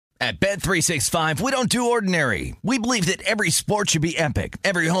At Bet365, we don't do ordinary. We believe that every sport should be epic.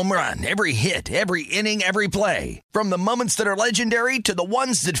 Every home run, every hit, every inning, every play. From the moments that are legendary to the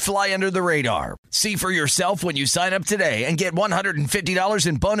ones that fly under the radar. See for yourself when you sign up today and get $150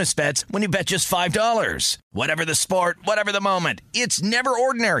 in bonus bets when you bet just $5. Whatever the sport, whatever the moment, it's never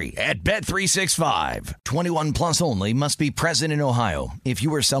ordinary at Bet365. 21 plus only. Must be present in Ohio. If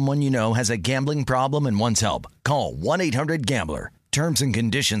you or someone you know has a gambling problem and wants help, call 1-800-GAMBLER. Terms and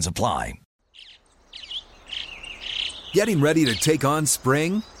conditions apply. Getting ready to take on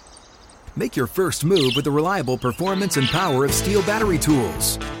spring? Make your first move with the reliable performance and power of Steel battery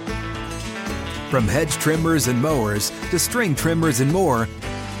tools. From hedge trimmers and mowers to string trimmers and more,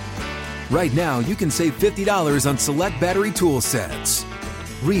 right now you can save $50 on select battery tool sets.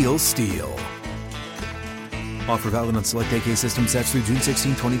 Real Steel. Offer valid on select AK system sets through June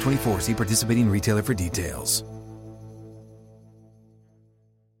 16, 2024. See participating retailer for details.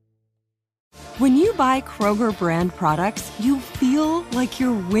 When you buy Kroger brand products, you feel like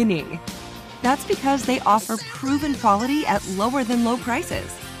you're winning. That's because they offer proven quality at lower than low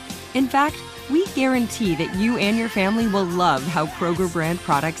prices. In fact, we guarantee that you and your family will love how Kroger brand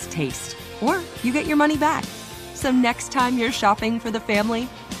products taste, or you get your money back. So next time you're shopping for the family,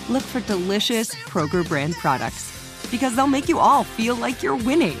 look for delicious Kroger brand products, because they'll make you all feel like you're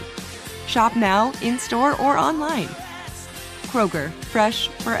winning. Shop now, in-store, or online. Kroger, fresh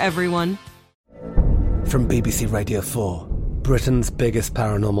for everyone. From BBC Radio 4, Britain's biggest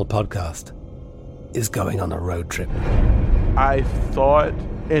paranormal podcast is going on a road trip. I thought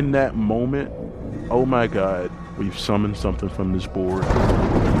in that moment, oh my God, we've summoned something from this board.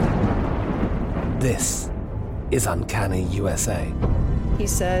 This is Uncanny USA. He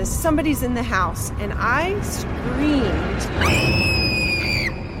says, somebody's in the house, and I screamed.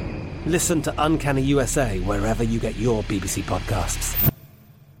 Listen to Uncanny USA wherever you get your BBC podcasts,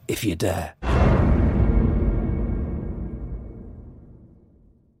 if you dare.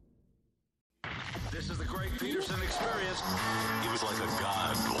 This is the Greg Peterson experience. He was like a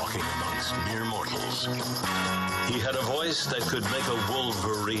god walking amongst mere mortals. He had a voice that could make a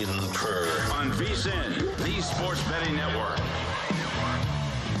wolverine purr. On VSiN, the Sports Betting Network.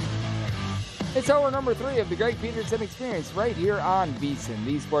 It's hour number 3 of the Greg Peterson experience right here on VSiN,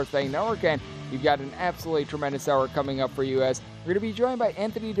 the Sports Betting Network, and you've got an absolutely tremendous hour coming up for you as we're going to be joined by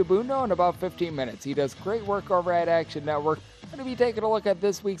Anthony Dabbundo in about 15 minutes. He does great work over at Action Network. We're going to be taking a look at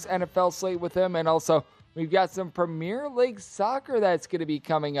this week's NFL slate with him, and also we've got some Premier League soccer that's going to be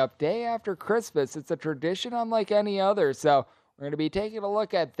coming up day after Christmas. It's a tradition unlike any other, so we're going to be taking a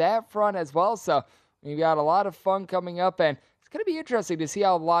look at that front as well. So we've got a lot of fun coming up, and it's going to be interesting to see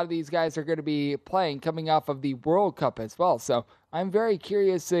how a lot of these guys are going to be playing coming off of the World Cup as well. So I'm very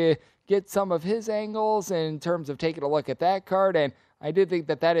curious to get some of his angles in terms of taking a look at that card, and I do think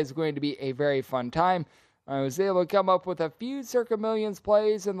that that is going to be a very fun time. I was able to come up with a few Circa Millions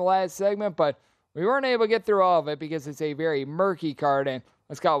plays in the last segment, but we weren't able to get through all of it because it's a very murky card, and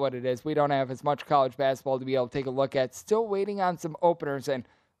let's call it what it is. We don't have as much college basketball to be able to take a look at. Still waiting on some openers, and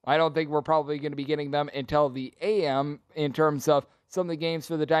I don't think we're probably going to be getting them until the AM in terms of some of the games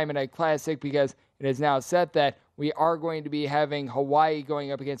for the Diamond Egg Classic, because it is now set that we are going to be having Hawaii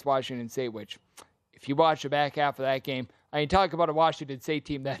going up against Washington State, which, if you watch the back half of that game, I mean, talk about a Washington State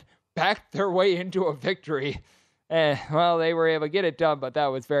team that backed their way into a victory. Well, they were able to get it done, but that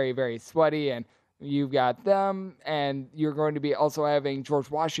was very, very sweaty, and you've got them, and you're going to be also having George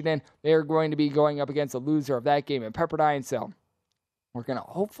Washington. They're going to be going up against the loser of that game at Pepperdine, so we're going to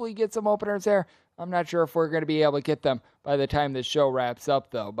hopefully get some openers there. I'm not sure if we're going to be able to get them by the time this show wraps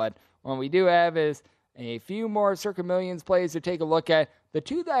up, though. But what we do have is a few more Circa Millions plays to take a look at. The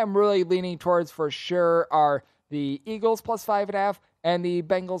two that I'm really leaning towards for sure are the Eagles plus 5.5 and the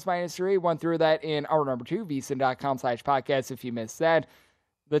Bengals -3. Went through that in hour number 2, vsin.com/podcast if you missed that.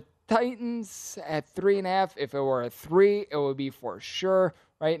 The Titans at 3.5. If it were a 3, it would be for sure.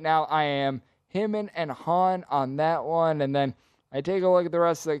 Right now, I am Himon and Han on that one. And then I take a look at the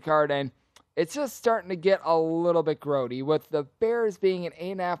rest of the card, and it's just starting to get a little bit grody. With the Bears being an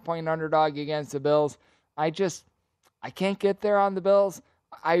 8.5-point underdog against the Bills, I can't get there on the Bills.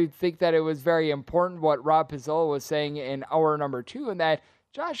 I think that it was very important what Rob Pizzola was saying in hour number 2, and that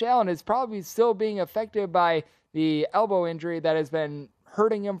Josh Allen is probably still being affected by the elbow injury that has been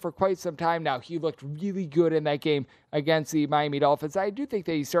hurting him for quite some time now. He looked really good in that game against the Miami Dolphins. I do think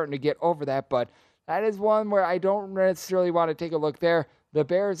that he's starting to get over that, but that is one where I don't necessarily want to take a look there. The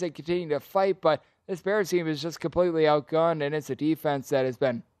Bears, they continue to fight, but this Bears team is just completely outgunned, and it's a defense that has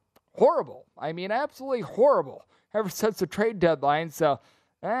been horrible. I mean, absolutely horrible ever since the trade deadline. So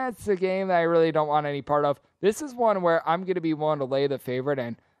that's a game that I really don't want any part of. This is one where I'm going to be willing to lay the favorite,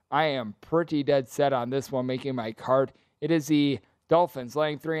 and I am pretty dead set on this one making my card. It is the Dolphins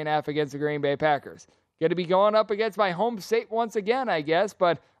laying 3.5 against the Green Bay Packers. Going to be going up against my home state once again, I guess,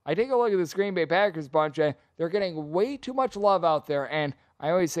 but I take a look at this Green Bay Packers bunch, and they're getting way too much love out there, and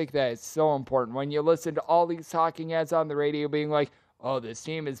I always think that it's so important when you listen to all these talking heads on the radio being like, oh, this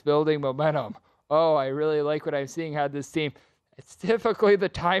team is building momentum. Oh, I really like what I'm seeing out of this team. It's typically the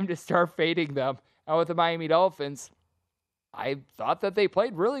time to start fading them. And with the Miami Dolphins, I thought that they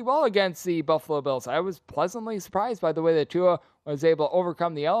played really well against the Buffalo Bills. I was pleasantly surprised by the way that Tua was able to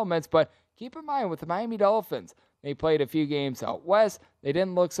overcome the elements, but keep in mind with the Miami Dolphins, they played a few games out west. They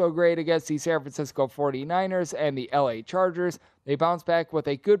didn't look so great against the San Francisco 49ers and the LA Chargers. They bounced back with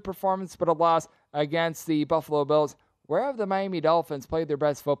a good performance, but a loss against the Buffalo Bills. Where have the Miami Dolphins played their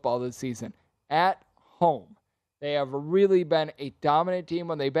best football this season? At home. They have really been a dominant team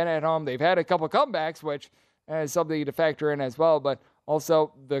when they've been at home. They've had a couple comebacks, which is something to factor in as well, but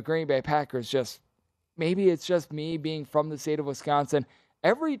also the Green Bay Packers just, maybe it's just me being from the state of Wisconsin.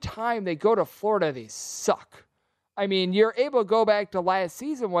 Every time they go to Florida, they suck. I mean, you're able to go back to last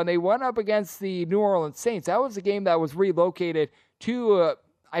season when they went up against the New Orleans Saints. That was a game that was relocated to,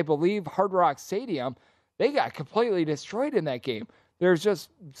 I believe, Hard Rock Stadium. They got completely destroyed in that game. There's just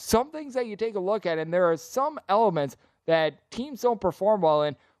some things that you take a look at, and there are some elements that teams don't perform well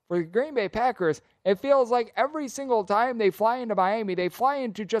in. For the Green Bay Packers, it feels like every single time they fly into Miami, they fly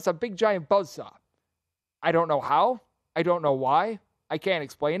into just a big giant buzzsaw. I don't know how. I don't know why. I can't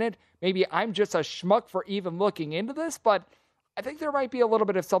explain it. Maybe I'm just a schmuck for even looking into this, but I think there might be a little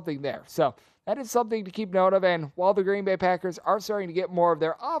bit of something there. So that is something to keep note of. And while the Green Bay Packers are starting to get more of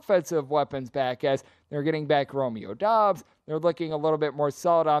their offensive weapons back as they're getting back Romeo Doubs, they're looking a little bit more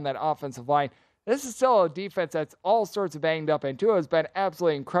solid on that offensive line. This is still a defense that's all sorts of banged up, and Tua has been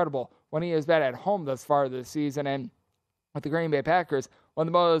absolutely incredible when he has been at home thus far this season. And with the Green Bay Packers, one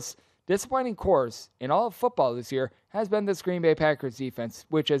of the most disappointing cores in all of football this year has been this Green Bay Packers defense,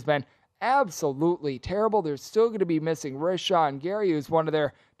 which has been absolutely terrible. They're still going to be missing Rashawn Gary, who's one of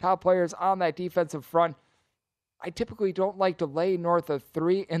their top players on that defensive front. I typically don't like to lay north of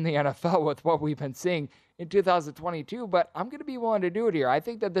 3 in the NFL with what we've been seeing in 2022, but I'm going to be willing to do it here. I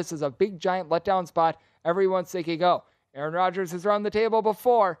think that this is a big, giant letdown spot. Everyone's thinking, oh, Aaron Rodgers has run the table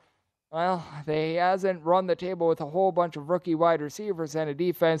before. Well, he hasn't run the table with a whole bunch of rookie wide receivers and a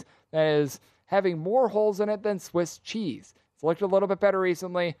defense that is having more holes in it than Swiss cheese. It's looked a little bit better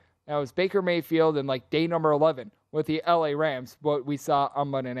recently. That was Baker Mayfield in like day number 11 with the LA Rams, what we saw on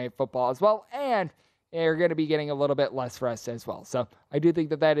Monday Night Football as well. And they're going to be getting a little bit less rest as well. So I do think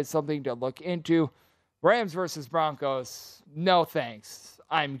that that is something to look into. Rams versus Broncos, no thanks.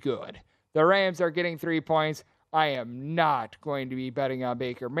 I'm good. The Rams are getting 3 points. I am not going to be betting on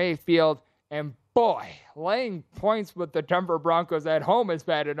Baker Mayfield. And boy, laying points with the Denver Broncos at home is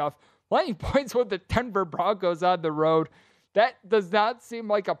bad enough. Laying points with the Denver Broncos on the road, that does not seem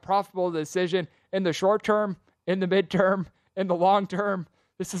like a profitable decision in the short term, in the midterm, in the long term.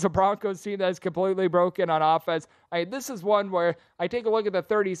 This is a Broncos team that is completely broken on offense. This is one where I take a look at the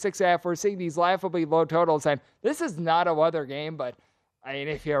 36.5. We're seeing these laughably low totals, and this is not a weather game, but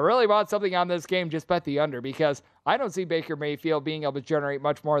if you really want something on this game, just bet the under, because I don't see Baker Mayfield being able to generate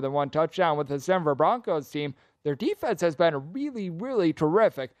much more than one touchdown with the Denver Broncos team. Their defense has been really, really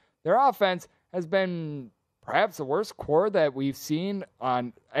terrific. Their offense has been perhaps the worst core that we've seen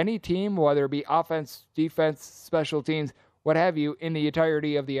on any team, whether it be offense, defense, special teams, what have you, in the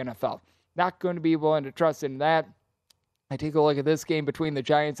entirety of the NFL. Not going to be willing to trust in that. I take a look at this game between the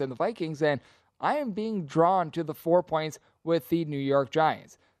Giants and the Vikings, and I am being drawn to the 4 points with the New York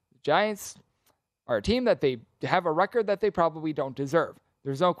Giants. The Giants are a team that they have a record that they probably don't deserve.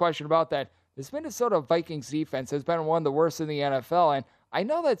 There's no question about that. This Minnesota Vikings defense has been one of the worst in the NFL, and I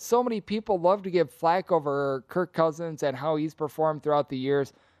know that so many people love to give flack over Kirk Cousins and how he's performed throughout the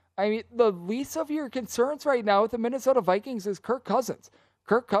years. I mean, the least of your concerns right now with the Minnesota Vikings is Kirk Cousins.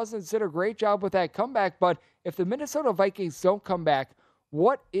 Kirk Cousins did a great job with that comeback, but if the Minnesota Vikings don't come back,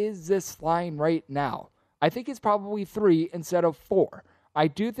 what is this line right now? I think it's probably 3 instead of 4. I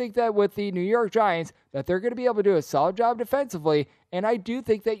do think that with the New York Giants, that they're going to be able to do a solid job defensively, and I do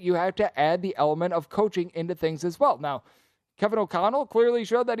think that you have to add the element of coaching into things as well. Now, Kevin O'Connell clearly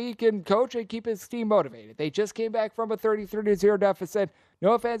showed that he can coach and keep his team motivated. They just came back from a 33-0 deficit.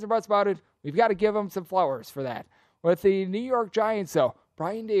 No fans and buts about it. We've got to give them some flowers for that. With the New York Giants, though,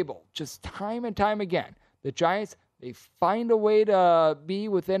 Brian Daboll, just time and time again, the Giants, they find a way to be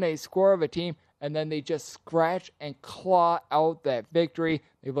within a score of a team, and then they just scratch and claw out that victory.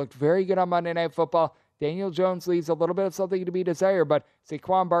 They looked very good on Monday Night Football. Daniel Jones leaves a little bit of something to be desired, but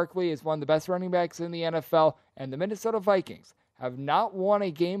Saquon Barkley is one of the best running backs in the NFL, and the Minnesota Vikings have not won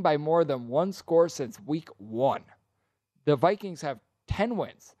a game by more than one score since week 1. The Vikings have 10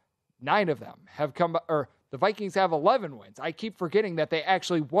 wins. 9 of them have come, or the Vikings have 11 wins. I keep forgetting that they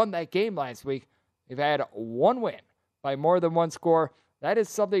actually won that game last week. They've had 1 win by more than one score. That is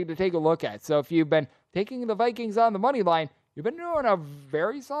something to take a look at. So if you've been taking the Vikings on the money line, you've been doing a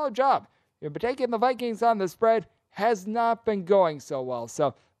very solid job. You've been taking the Vikings on the spread, has not been going so well.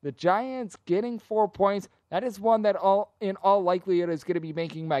 So the Giants getting 4 points, that is one that in all likelihood is going to be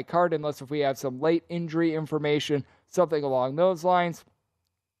making my card, unless if we have some late injury information, something along those lines.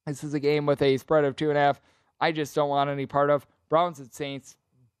 This is a game with a spread of 2.5. I just don't want any part of. Browns and Saints,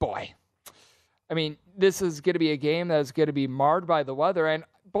 boy. I mean, this is going to be a game that is going to be marred by the weather, and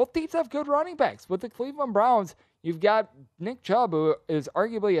both teams have good running backs. With the Cleveland Browns, you've got Nick Chubb, who is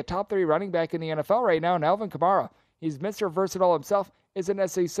arguably a top 3 running back in the NFL right now, and Alvin Kamara. He's Mr. Versatile himself. Isn't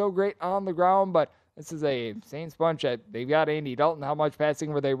necessarily so great on the ground, but this is a Saints bunch that they've got Andy Dalton. How much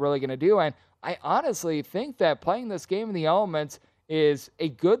passing were they really going to do? And I honestly think that playing this game in the elements is a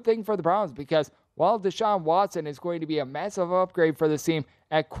good thing for the Browns, because while Deshaun Watson is going to be a massive upgrade for this team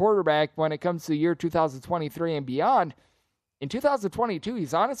at quarterback when it comes to the year 2023 and beyond, in 2022,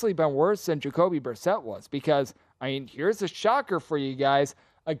 he's honestly been worse than Jacoby Brissett was, because, I mean, here's a shocker for you guys.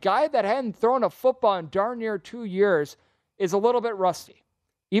 A guy that hadn't thrown a football in darn near 2 years is a little bit rusty.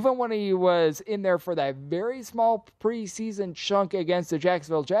 Even when he was in there for that very small preseason chunk against the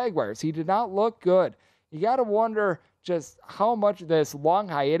Jacksonville Jaguars, he did not look good. You got to wonder just how much this long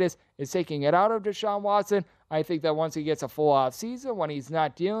hiatus is taking it out of Deshaun Watson. I think that once he gets a full off season, when he's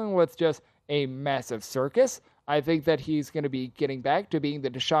not dealing with just a massive circus, I think that he's going to be getting back to being the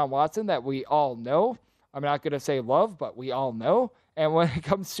Deshaun Watson that we all know. I'm not going to say love, but we all know. And when it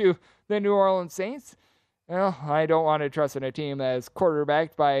comes to the New Orleans Saints, well, I don't want to trust in a team that is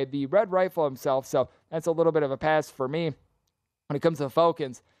quarterbacked by the Red Rifle himself, so that's a little bit of a pass for me. When it comes to the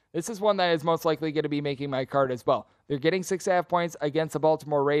Falcons, this is one that is most likely going to be making my card as well. They're getting 6.5 points against the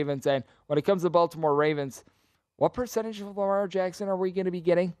Baltimore Ravens, and when it comes to the Baltimore Ravens, what percentage of Lamar Jackson are we going to be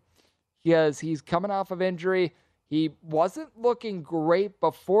getting? Because he's coming off of injury. He wasn't looking great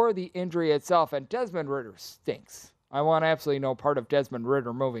before the injury itself, and Desmond Ridder stinks. I want absolutely no part of Desmond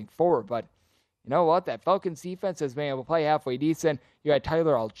Ridder moving forward, but you know what? That Falcons defense has been able to play halfway decent. You had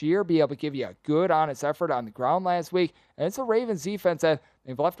Tyler Algier be able to give you a good, honest effort on the ground last week, and it's a Ravens defense that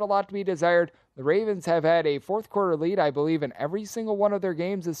they've left a lot to be desired. The Ravens have had a fourth quarter lead, I believe, in every single one of their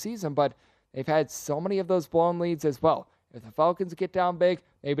games this season, but they've had so many of those blown leads as well. If the Falcons get down big,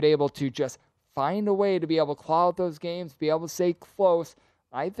 they've been able to just find a way to be able to claw out those games, be able to stay close.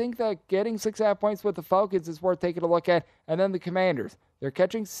 I think that getting 6.5 points with the Falcons is worth taking a look at. And then the Commanders. They're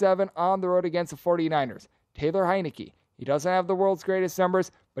catching 7 on the road against the 49ers. Taylor Heineke. He doesn't have the world's greatest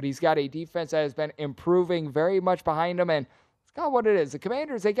numbers, but he's got a defense that has been improving very much behind him. And it's got what it is. The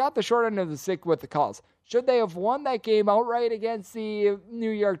Commanders, they got the short end of the stick with the calls. Should they have won that game outright against the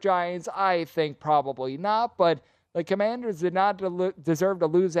New York Giants? I think probably not. But the Commanders did not deserve to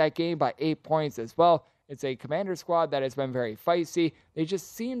lose that game by 8 points as well. It's a Commander squad that has been very feisty. They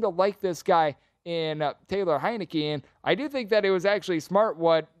just seem to like this guy in Taylor Heineke. And I do think that it was actually smart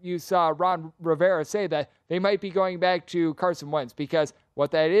what you saw Ron Rivera say, that they might be going back to Carson Wentz, because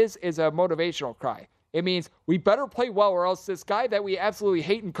what that is a motivational cry. It means we better play well, or else this guy that we absolutely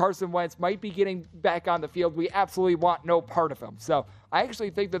hate in Carson Wentz might be getting back on the field. We absolutely want no part of him. So I actually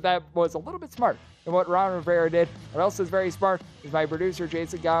think that that was a little bit smart in what Ron Rivera did. What else is very smart is my producer,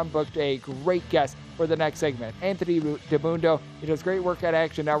 Jason Gahn, booked a great guest for the next segment, Anthony DeMundo. He does great work at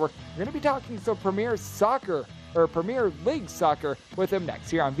Action Network. We're going to be talking some Premier League soccer with him next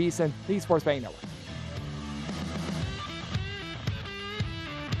here on VSiN, the Sports Betting Network.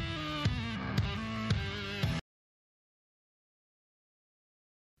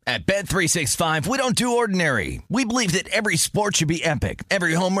 At Bet365, we don't do ordinary. We believe that every sport should be epic.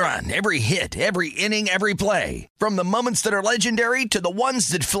 Every home run, every hit, every inning, every play. From the moments that are legendary to the ones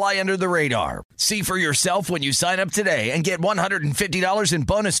that fly under the radar. See for yourself when you sign up today and get $150 in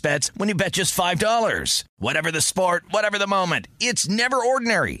bonus bets when you bet just $5. Whatever the sport, whatever the moment, it's never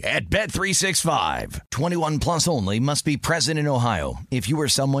ordinary at Bet365. 21 plus only. Must be present in Ohio. If you or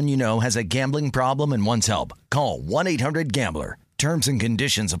someone you know has a gambling problem and wants help, call 1-800-GAMBLER. Terms and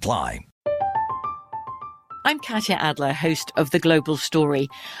conditions apply. I'm Katya Adler, host of The Global Story.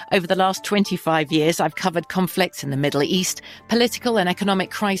 Over the last 25 years, I've covered conflicts in the Middle East, political and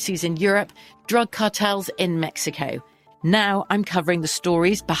economic crises in Europe, drug cartels in Mexico. Now I'm covering the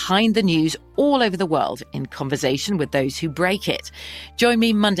stories behind the news all over the world in conversation with those who break it. Join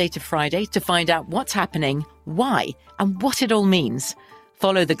me Monday to Friday to find out what's happening, why, and what it all means.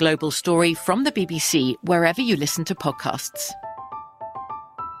 Follow The Global Story from the BBC wherever you listen to podcasts.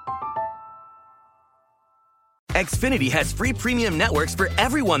 Xfinity has free premium networks for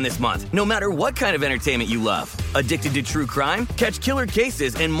everyone this month, no matter what kind of entertainment you love. Addicted to true crime? Catch killer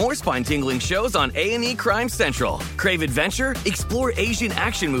cases and more spine-tingling shows on A&E Crime Central. Crave adventure? Explore Asian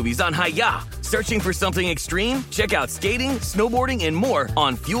action movies on Hi-YAH. Searching for something extreme? Check out skating, snowboarding, and more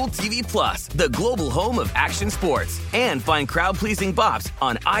on Fuel TV Plus, the global home of action sports. And find crowd-pleasing bops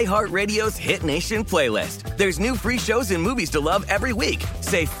on iHeartRadio's Hit Nation playlist. There's new free shows and movies to love every week.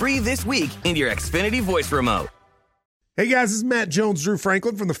 Say free this week in your Xfinity voice remote. Hey guys, this is Matt Jones, Drew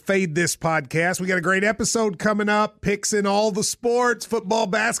Franklin from the Fade This podcast. We got a great episode coming up, picks in all the sports, football,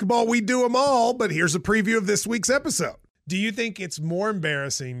 basketball, we do them all, but here's a preview of this week's episode. Do you think it's more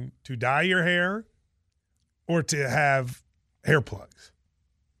embarrassing to dye your hair or to have hair plugs?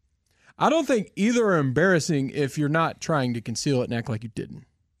 I don't think either are embarrassing if you're not trying to conceal it and act like you didn't.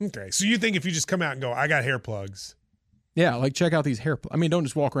 Okay, so you think if you just come out and go, I got hair plugs. Yeah, like check out these hair plugs. I mean, don't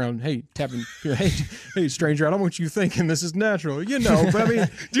just walk around, hey, tapping, hey, stranger, I don't want you thinking this is natural. You know, but I mean,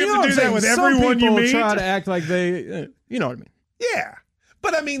 do you have to do that with everyone you meet? Try to act like they, you know what I mean? Yeah.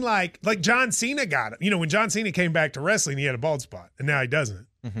 But I mean, like John Cena got it. You know, when John Cena came back to wrestling, he had a bald spot, and now he doesn't.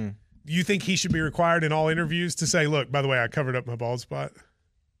 Mm-hmm. You think he should be required in all interviews to say, look, by the way, I covered up my bald spot?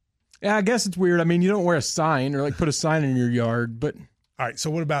 Yeah, I guess it's weird. I mean, you don't wear a sign or like put a sign in your yard, but. All right, so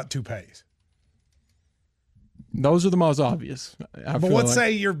what about toupees? Those are the most obvious. But let's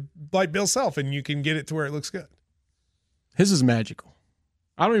say you're like Bill Self and you can get it to where it looks good. His is magical.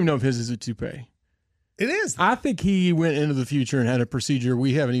 I don't even know if his is a toupee. It is. I think he went into the future and had a procedure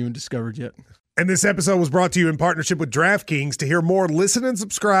we haven't even discovered yet. And this episode was brought to you in partnership with DraftKings. To hear more, listen and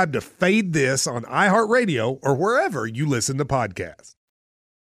subscribe to Fade This on iHeartRadio or wherever you listen to podcasts.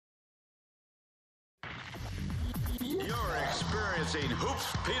 Hoops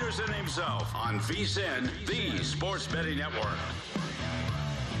Peterson himself on VSiN, the Sports Betting Network.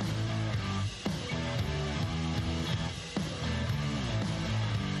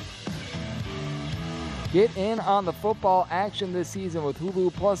 Get in on the football action this season with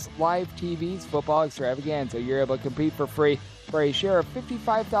Hulu Plus Live TV's Football Extravaganza. You're able to compete for free for a share of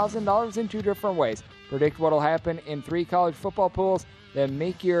 $55,000 in 2 different ways. Predict what will happen in 3 college football pools, then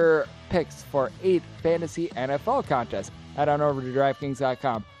make your picks for 8 fantasy NFL contests. Head on over to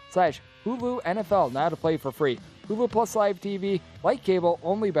DraftKings.com/Hulu NFL now to play for free. Hulu Plus Live TV, like cable,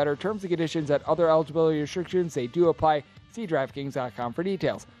 only better. Terms and conditions and other eligibility restrictions, they do apply. See DraftKings.com for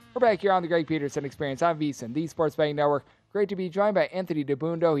details. We're back here on the Greg Peterson Experience on VSiN, the Sports Betting Network. Great to be joined by Anthony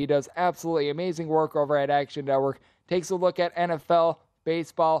DeBundo. He does absolutely amazing work over at Action Network. Takes a look at NFL,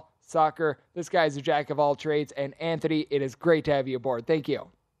 baseball, soccer. This guy's a jack of all trades. And Anthony, it is great to have you aboard. Thank you.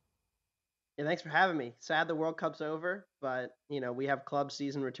 Yeah, thanks for having me. Sad the World Cup's over, but, we have club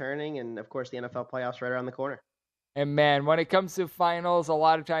season returning, and, of course, the NFL playoffs right around the corner. And, man, when it comes to finals, a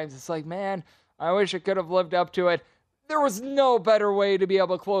lot of times it's like, man, I wish I could have lived up to it. There was no better way to be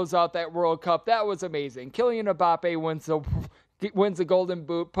able to close out that World Cup. That was amazing. Kylian Mbappe wins the Golden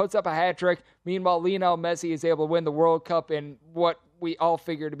Boot, puts up a hat trick. Meanwhile, Lionel Messi is able to win the World Cup in what we all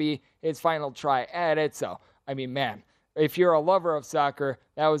figure to be his final try at it. So, I mean, man, if you're a lover of soccer,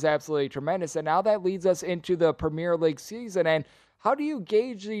 that was absolutely tremendous. And now that leads us into the Premier League season. And how do you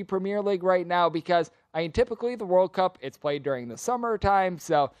gauge the Premier League right now? Because, I mean, typically the World Cup, it's played during the summertime.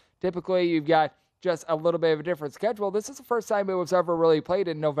 So typically you've got just a little bit of a different schedule. This is the first time it was ever really played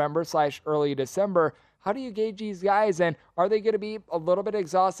in November/early December. How do you gauge these guys? And are they going to be a little bit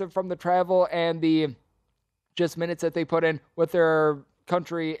exhausted from the travel and the just minutes that they put in with their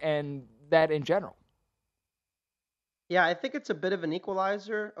country and that in general? Yeah, I think it's a bit of an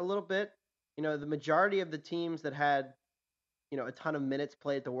equalizer a little bit. The majority of the teams that had, a ton of minutes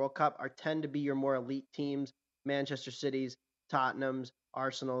played at the World Cup tend to be your more elite teams, Manchester Cities, Tottenhams,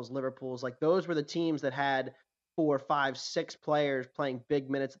 Arsenals, Liverpools. Like those were the teams that had 4, 5, 6 players playing big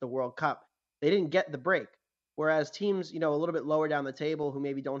minutes at the World Cup. They didn't get the break. Whereas teams, a little bit lower down the table who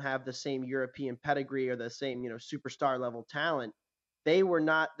maybe don't have the same European pedigree or the same, superstar level talent, they were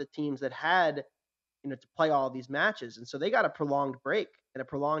not the teams that had to play all of these matches. And so they got a prolonged break and a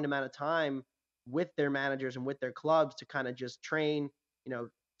prolonged amount of time with their managers and with their clubs to kind of just train.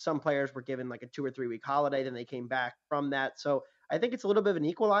 Some players were given like a 2 or 3 week holiday, then they came back from that. So I think it's a little bit of an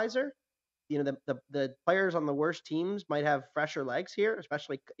equalizer. The players on the worst teams might have fresher legs here,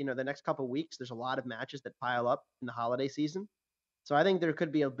 especially, the next couple of weeks. There's a lot of matches that pile up in the holiday season. So I think there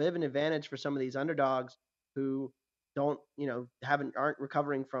could be a bit of an advantage for some of these underdogs who don't, aren't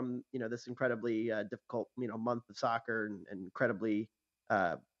recovering from, this incredibly difficult, month of soccer and incredibly,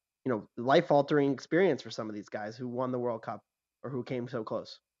 life-altering experience for some of these guys who won the World Cup or who came so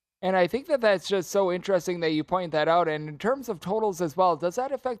close. And I think that that's just so interesting that you point that out. And in terms of totals as well, does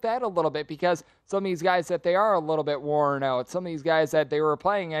that affect that a little bit? Because some of these guys that they are a little bit worn out, some of these guys that they were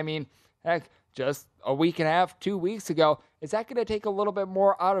playing, I mean, heck, just a week and a half, 2 weeks ago, is that going to take a little bit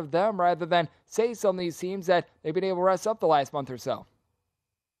more out of them rather than, say, some of these teams that they've been able to rest up the last month or so?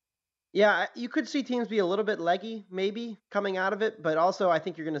 Yeah, you could see teams be a little bit leggy, maybe, coming out of it. But also, I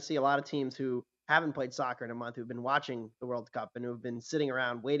think you're going to see a lot of teams who haven't played soccer in a month, who've been watching the World Cup and who've been sitting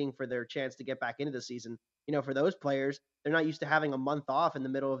around waiting for their chance to get back into the season. For those players, they're not used to having a month off in the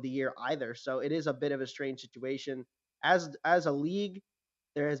middle of the year either. So it is a bit of a strange situation. As a league,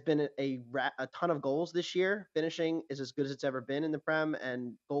 there has been a ton of goals this year. Finishing is as good as it's ever been in the Prem,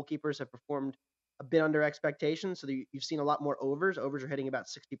 and goalkeepers have performed a bit under expectations. So you've seen a lot more overs. Overs are hitting about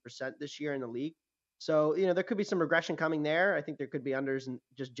 60% this year in the league. So, there could be some regression coming there. I think there could be unders, and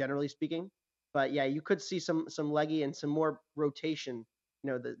just generally speaking. But yeah, you could see some leggy and some more rotation.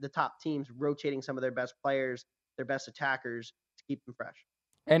 The top teams rotating some of their best players, their best attackers to keep them fresh.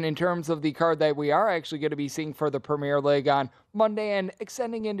 And in terms of the card that we are actually going to be seeing for the Premier League on Monday and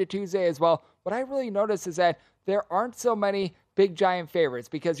extending into Tuesday as well, what I really noticed is that there aren't so many big giant favorites,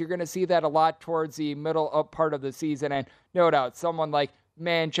 because you're going to see that a lot towards the middle up part of the season. And no doubt, someone like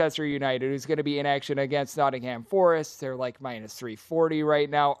Manchester United, who's going to be in action against Nottingham Forest, they're like minus 340 right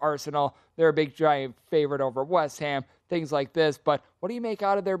now. Arsenal, they're a big giant favorite over West Ham, things like this. But what do you make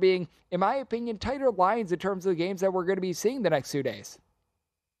out of there being, in my opinion, tighter lines in terms of the games that we're going to be seeing the next 2 days?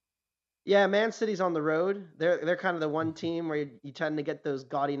 Yeah, Man City's on the road. They're kind of the one team where you tend to get those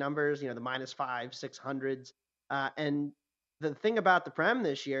gaudy numbers, the -5, 600s. And the thing about the Prem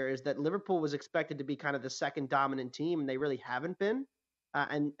this year is that Liverpool was expected to be kind of the second dominant team, and they really haven't been.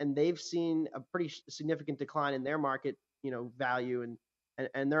 And they've seen a pretty significant decline in their market, value,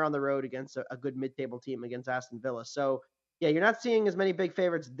 and they're on the road against a good mid-table team, against Aston Villa. So yeah, you're not seeing as many big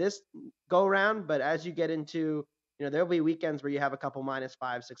favorites this go around, but as you get into there'll be weekends where you have a couple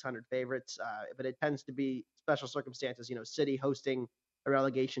 -5, 600 favorites, but it tends to be special circumstances. City hosting a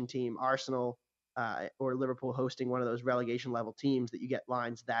relegation team, Arsenal or Liverpool hosting one of those relegation level teams, that you get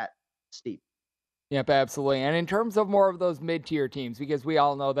lines that steep. Yep, absolutely. And in terms of more of those mid-tier teams, because we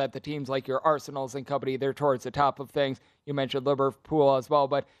all know that the teams like your Arsenals and company, they're towards the top of things. You mentioned Liverpool as well,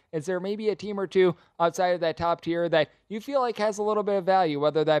 but is there maybe a team or two outside of that top tier that you feel like has a little bit of value,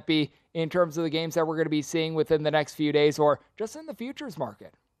 whether that be in terms of the games that we're going to be seeing within the next few days or just in the futures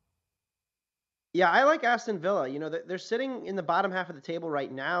market? Yeah, I like Aston Villa. They're sitting in the bottom half of the table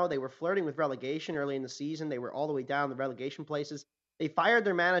right now. They were flirting with relegation early in the season. They were all the way down the relegation places. They fired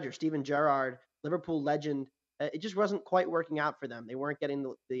their manager, Steven Gerrard, Liverpool legend. It just wasn't quite working out for them. They weren't getting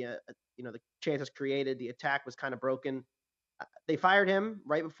the chances created. The attack was kind of broken. They fired him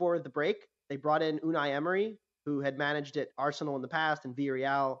right before the break. They brought in Unai Emery, who had managed at Arsenal in the past and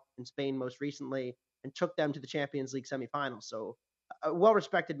Villarreal in Spain most recently, and took them to the Champions League semifinals. So a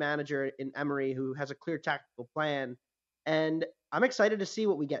well-respected manager in Emery, who has a clear tactical plan. And I'm excited to see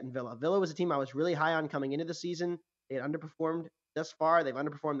what we get in Villa. Villa was a team I was really high on coming into the season. They had underperformed thus far. They've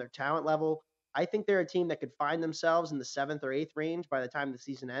underperformed their talent level. I think they're a team that could find themselves in the 7th or 8th range by the time the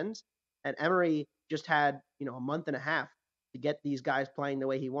season ends. And Emery just had, a month and a half to get these guys playing the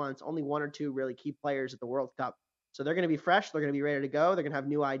way he wants. Only one or two really key players at the World Cup. So they're going to be fresh. They're going to be ready to go. They're going to have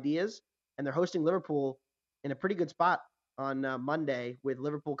new ideas. And they're hosting Liverpool in a pretty good spot on Monday, with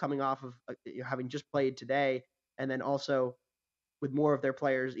Liverpool coming off of having just played today, and then also with more of their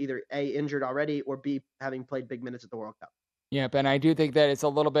players either A, injured already, or B, having played big minutes at the World Cup. Yep, and I do think that it's a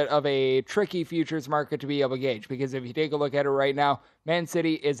little bit of a tricky futures market to be able to gauge, because if you take a look at it right now, Man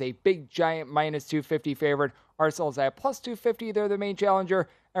City is a big, giant -250 favorite. Arsenal's at +250. They're the main challenger.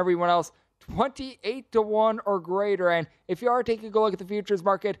 Everyone else, 28-1 or greater. And if you are taking a look at the futures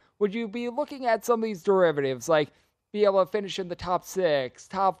market, would you be looking at some of these derivatives, like be able to finish in the top 6,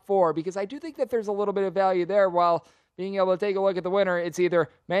 top 4? Because I do think that there's a little bit of value there, while being able to take a look at the winner, it's either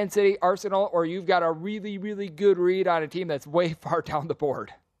Man City, Arsenal, or you've got a really, really good read on a team that's way far down the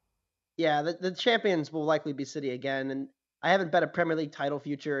board. Yeah, the champions will likely be City again. And I haven't bet a Premier League title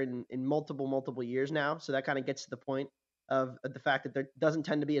future in multiple years now. So that kind of gets to the point of the fact that there doesn't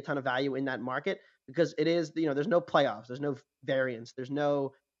tend to be a ton of value in that market, because it is, there's no playoffs, there's no variance, there's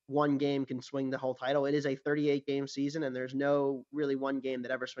no one game can swing the whole title. It is a 38-game season, and there's no really one game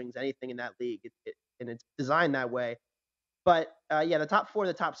that ever swings anything in that league. And it's designed that way. But yeah, the top 4,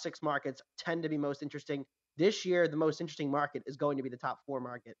 the top 6 markets tend to be most interesting. This year, the most interesting market is going to be the top 4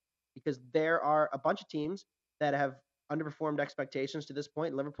 market, because there are a bunch of teams that have underperformed expectations to this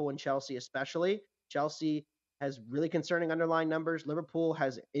point, Liverpool and Chelsea especially. Chelsea has really concerning underlying numbers. Liverpool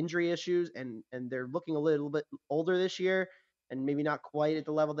has injury issues, and they're looking a little bit older this year. and maybe not quite at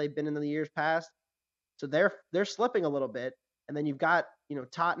the level they've been in the years past. So they're slipping a little bit. And then you've got,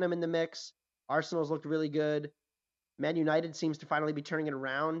 Tottenham in the mix. Arsenal's looked really good. Man United seems to finally be turning it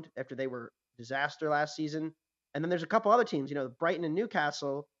around after they were a disaster last season. And then there's a couple other teams, Brighton and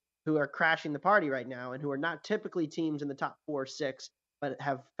Newcastle, who are crashing the party right now and who are not typically teams in the top 4 or 6, but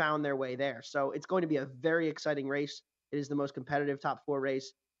have found their way there. So it's going to be a very exciting race. It is the most competitive top 4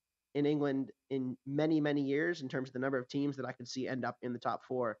 race in England in many, many years in terms of the number of teams that I could see end up in the top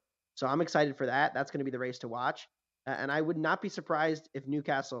 4. So I'm excited for that. That's going to be the race to watch. And I would not be surprised if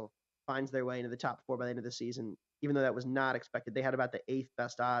Newcastle finds their way into the top 4 by the end of the season, even though that was not expected. They had about the 8th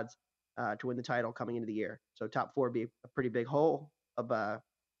best odds to win the title coming into the year. So top 4 would be a pretty big hole.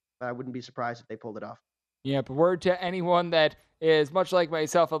 I wouldn't be surprised if they pulled it off. Yeah, but word to anyone that is much like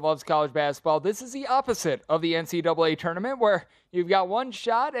myself and loves college basketball, this is the opposite of the NCAA tournament where you've got one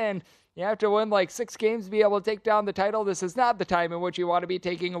shot and you have to win like 6 games to be able to take down the title. This is not the time in which you want to be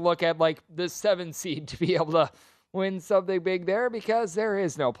taking a look at like the 7th seed to be able to win something big there, because there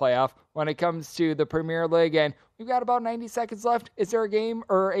is no playoff when it comes to the Premier League. And we've got about 90 seconds left. Is there a game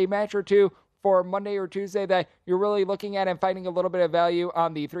or a match or two for Monday or Tuesday that you're really looking at and finding a little bit of value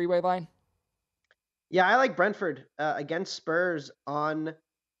on the 3-way line? Yeah, I like Brentford against Spurs on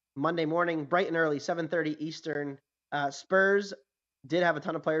Monday morning, bright and early, 7:30 Eastern. Spurs did have a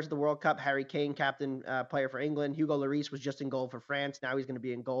ton of players at the World Cup. Harry Kane, captain player for England. Hugo Lloris was just in goal for France. Now he's going to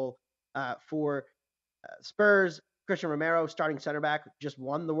be in goal for Spurs. Christian Romero, starting center back, just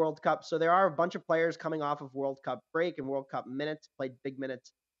won the World Cup. So there are a bunch of players coming off of World Cup break and World Cup minutes, played big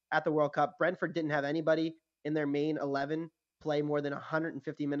minutes at the World Cup. Brentford didn't have anybody in their main 11 play more than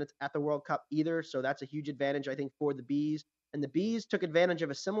 150 minutes at the World Cup either. So that's a huge advantage, I think, for the Bees. And the Bees took advantage of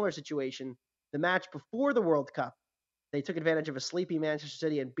a similar situation the match before the World Cup. They took advantage of a sleepy Manchester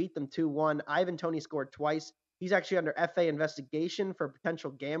City and beat them 2-1. Ivan Toney scored twice. He's actually under FA investigation for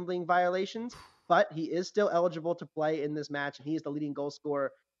potential gambling violations, but he is still eligible to play in this match, and he is the leading goal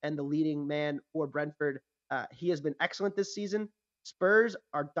scorer and the leading man for Brentford. He has been excellent this season. Spurs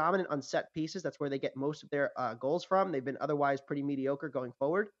are dominant on set pieces. That's where they get most of their goals from. They've been otherwise pretty mediocre going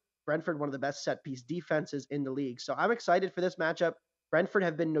forward. Brentford, one of the best set piece defenses in the league. So I'm excited for this matchup. Brentford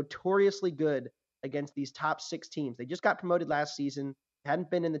have been notoriously good against these top 6 teams. They just got promoted last season. Hadn't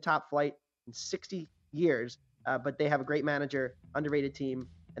been in the top flight in 60 years, but they have a great manager, underrated team,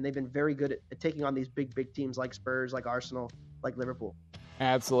 and they've been very good at taking on these big teams like Spurs, like Arsenal, like Liverpool.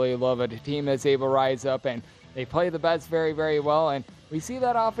 Absolutely love it. A team that's able to rise up, and they play the best very, very well. And we see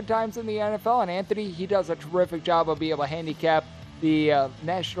that oftentimes in the NFL. And Anthony, he does a terrific job of being able to handicap the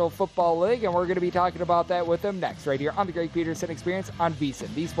National Football League. And we're going to be talking about that with him next, right here on the Greg Peterson Experience on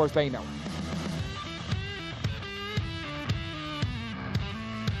VSiN, the Sports Betting Network.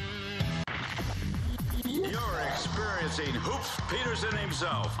 You're experiencing Hoops Peterson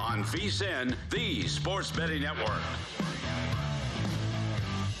himself on VSiN, the Sports Betting Network.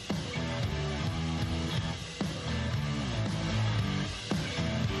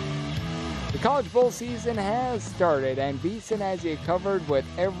 The college bowl season has started, and VSiN has you covered with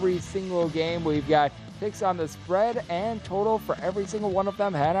every single game. We've got picks on the spread and total for every single one of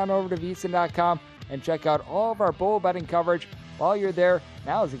them. Head on over to VSiN.com and check out all of our bowl betting coverage. While you're there,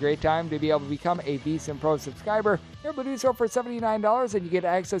 now is a great time to be able to become a VSiN Pro subscriber. You're able to do so for $79, and you get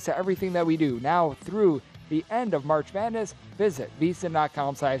access to everything that we do now through the end of March Madness. Visit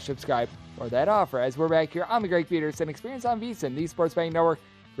VSiN.com/subscribe for that offer. As we're back here on the Greg Peterson Experience on VSiN, the Sports Betting Network.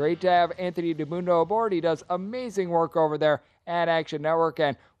 Great to have Anthony DeMundo aboard. He does amazing work over there at Action Network.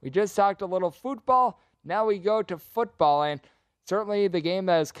 And we just talked a little football. Now we go to football. And certainly the game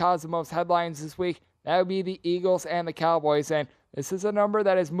that has caused the most headlines this week, that would be the Eagles and the Cowboys. And this is a number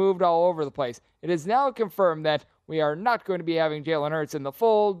that has moved all over the place. It is now confirmed that we are not going to be having Jalen Hurts in the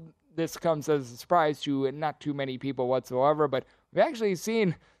fold. This comes as a surprise to not too many people whatsoever. But we've actually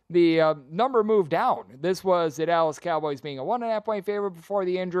seen the number moved down. This was the Dallas Cowboys being a 1.5-point favorite before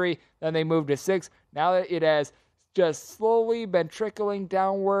the injury. Then they moved to 6. Now that it has just slowly been trickling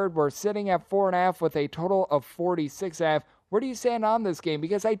downward, we're sitting at 4.5 with a total of 46.5. Where do you stand on this game?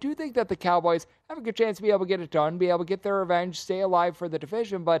 Because I do think that the Cowboys have a good chance to be able to get it done, be able to get their revenge, stay alive for the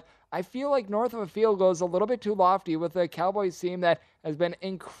division. But I feel like north of a field goal is a little bit too lofty with the Cowboys team that has been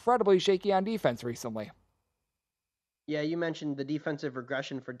incredibly shaky on defense recently. Yeah, you mentioned the defensive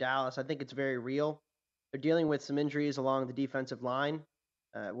regression for Dallas. I think it's very real. They're dealing with some injuries along the defensive line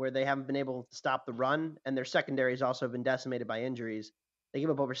where they haven't been able to stop the run, and their secondary has also been decimated by injuries. They gave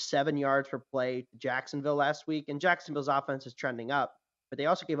up over 7 yards per play to Jacksonville last week, and Jacksonville's offense is trending up, but they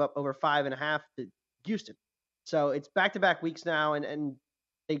also gave up over 5.5 to Houston. So it's back-to-back weeks now, and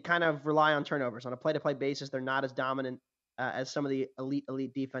they kind of rely on turnovers. On a play-to-play basis, they're not as dominant as some of the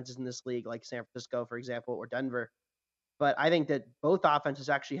elite defenses in this league, like San Francisco, for example, or Denver. But I think that both offenses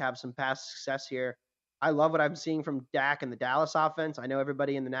actually have some past success here. I love what I'm seeing from Dak and the Dallas offense. I know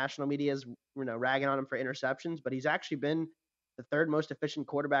everybody in the national media is ragging on him for interceptions, but he's actually been the third most efficient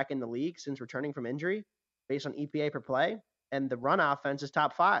quarterback in the league since returning from injury based on EPA per play. And the run offense is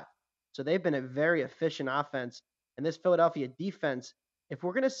top 5. So they've been a very efficient offense. And this Philadelphia defense, if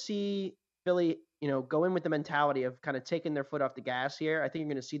we're going to see Philly, go in with the mentality of kind of taking their foot off the gas here, I think you're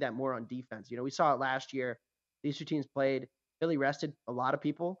going to see that more on defense. We saw it last year. These two teams played. Philly rested a lot of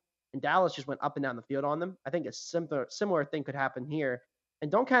people, and Dallas just went up and down the field on them. I think a similar thing could happen here.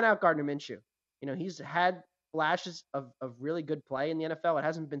 And don't count out Gardner Minshew. He's had flashes of really good play in the NFL. It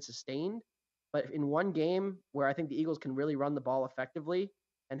hasn't been sustained. But in one game where I think the Eagles can really run the ball effectively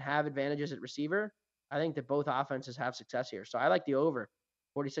and have advantages at receiver, I think that both offenses have success here. So I like the over,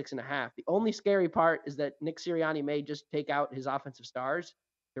 46.5. The only scary part is that Nick Sirianni may just take out his offensive stars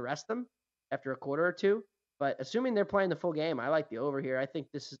to rest them after a quarter or two. But assuming they're playing the full game, I like the over here. I think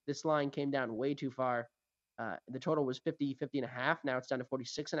this line came down way too far. The total was 50.5. Now it's down to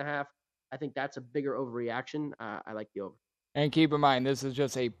 46.5. I think that's a bigger overreaction. I like the over. And keep in mind, this is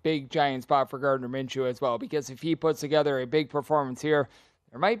just a big, giant spot for Gardner Minshew as well, because if he puts together a big performance here,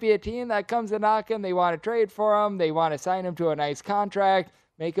 there might be a team that comes to knock him. They want to trade for him. They want to sign him to a nice contract,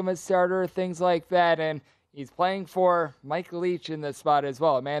 make him a starter, things like that. And he's playing for Mike Leach in this spot as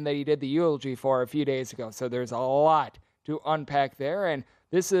well, a man that he did the eulogy for a few days ago. So there's a lot to unpack there. And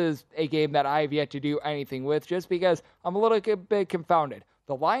this is a game that I've yet to do anything with just because I'm a little bit confounded.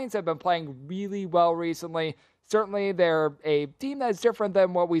 The Lions have been playing really well recently. Certainly, they're a team that's different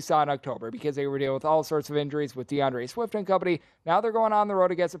than what we saw in October because they were dealing with all sorts of injuries with DeAndre Swift and company. Now they're going on the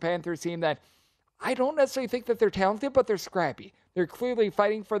road against a Panthers team that I don't necessarily think that they're talented, but they're scrappy. They're clearly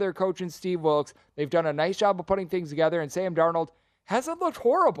fighting for their coach in Steve Wilks. They've done a nice job of putting things together, and Sam Darnold hasn't looked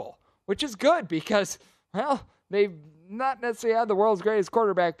horrible, which is good because, well, they've not necessarily had the world's greatest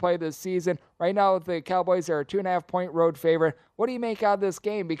quarterback play this season. Right now, the Cowboys are a 2.5-point road favorite. What do you make out of this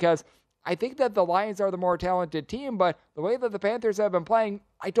game? Because I think that the Lions are the more talented team, but the way that the Panthers have been playing,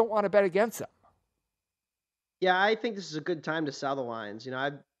 I don't want to bet against them. Yeah, I think this is a good time to sell the Lions.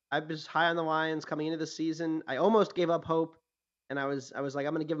 I was high on the Lions coming into the season. I almost gave up hope, and I was like,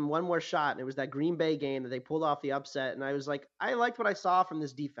 I'm going to give them one more shot. And it was that Green Bay game that they pulled off the upset, and I was like, I liked what I saw from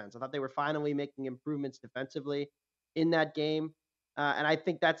this defense. I thought they were finally making improvements defensively in that game, and I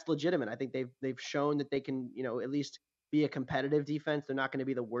think that's legitimate. I think they've shown that they can, at least be a competitive defense. They're not going to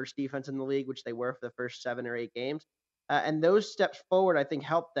be the worst defense in the league, which they were for the first 7 or 8 games. And those steps forward, I think,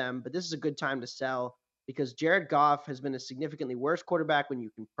 help them. But this is a good time to sell because Jared Goff has been a significantly worse quarterback when you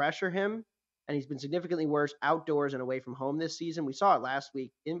can pressure him. And he's been significantly worse outdoors and away from home this season. We saw it last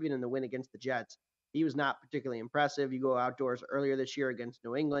week, even in the win against the Jets. He was not particularly impressive. You go outdoors earlier this year against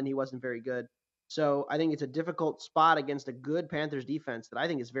New England, he wasn't very good. So I think it's a difficult spot against a good Panthers defense that I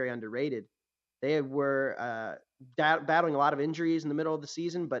think is very underrated. They were battling a lot of injuries in the middle of the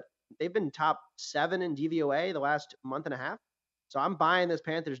season, but they've been top 7 in DVOA the last month and a half. So I'm buying this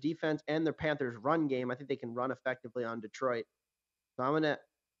Panthers defense and their Panthers run game. I think they can run effectively on Detroit. So I'm going to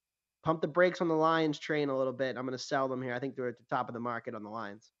pump the brakes on the Lions train a little bit. I'm going to sell them here. I think they're at the top of the market on the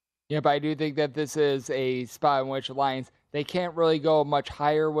Lions. Yeah, but I do think that this is a spot in which the Lions, they can't really go much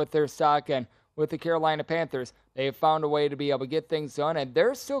higher with their stock. And with the Carolina Panthers, they have found a way to be able to get things done, and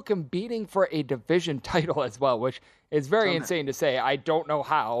they're still competing for a division title as well, which is very insane to say. I don't know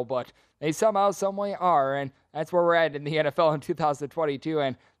how, but they somehow, some way are, and that's where we're at in the NFL in 2022,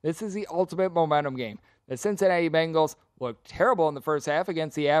 and this is the ultimate momentum game. The Cincinnati Bengals looked terrible in the first half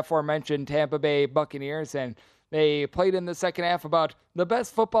against the aforementioned Tampa Bay Buccaneers, and they played in the second half about the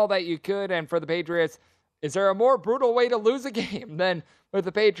best football that you could, and for the Patriots, is there a more brutal way to lose a game than with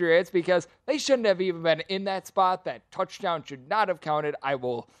the Patriots? Because they shouldn't have even been in that spot. That touchdown should not have counted. I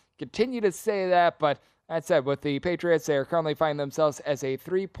will continue to say that. But that said, with the Patriots, they are currently finding themselves as a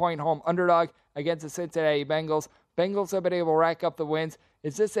 3-point home underdog against the Cincinnati Bengals. Bengals have been able to rack up the wins.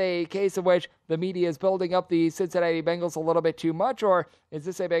 Is this a case in which the media is building up the Cincinnati Bengals a little bit too much? Or is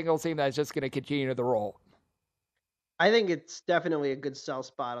this a Bengals team that's just going to continue the roll? I think it's definitely a good sell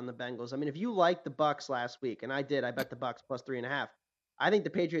spot on the Bengals. I mean, if you liked the Bucs last week, and I did, I bet the Bucs plus 3.5. I think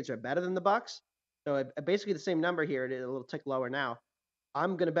the Patriots are better than the Bucs. So basically the same number here. It is a little tick lower now.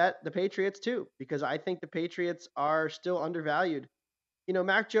 I'm going to bet the Patriots too, because I think the Patriots are still undervalued.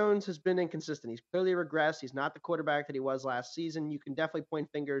 Mac Jones has been inconsistent. He's clearly regressed. He's not the quarterback that he was last season. You can definitely point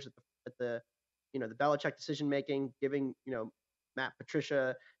fingers at the Belichick decision making, giving, Matt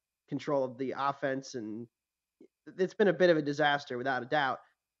Patricia control of the offense, and it's been a bit of a disaster without a doubt.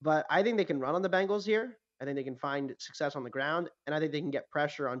 But I think they can run on the Bengals here. I think they can find success on the ground, and I think they can get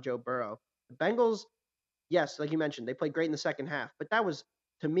pressure on Joe Burrow. The Bengals, yes, like you mentioned, they played great in the second half, but that was,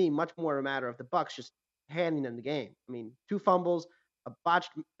 to me, much more a matter of the Bucs just handing them the game. I mean, 2 fumbles, a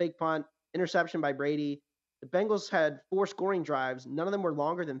botched fake punt, interception by Brady. The Bengals had 4 scoring drives. None of them were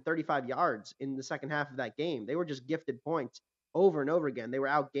longer than 35 yards in the second half of that game. They were just gifted points over and over again. They were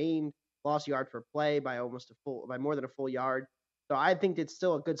outgained, lost yards per play by more than a full yard. So I think it's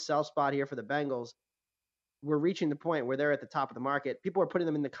still a good sell spot here for the Bengals. We're reaching the point where they're at the top of the market. People are putting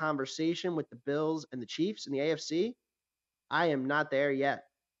them in the conversation with the Bills and the Chiefs in the AFC. I am not there yet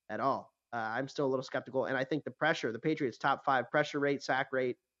at all. I'm still a little skeptical, and I think the pressure, the Patriots' top 5 pressure rate, sack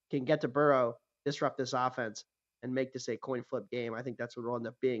rate, can get to Burrow, disrupt this offense, and make this a coin flip game. I think that's what it'll end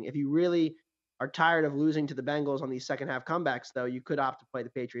up being. If you really are tired of losing to the Bengals on these second half comebacks, though, you could opt to play the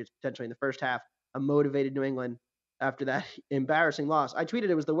Patriots potentially in the first half, a motivated New England after that embarrassing loss. I tweeted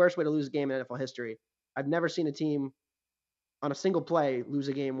it was the worst way to lose a game in NFL history. I've never seen a team on a single play lose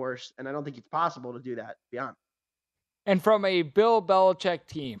a game worse, and I don't think it's possible to do that, to be honest. And from a Bill Belichick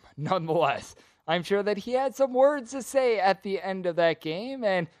team, nonetheless, I'm sure that he had some words to say at the end of that game,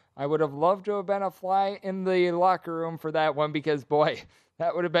 and I would have loved to have been a fly in the locker room for that one because, boy,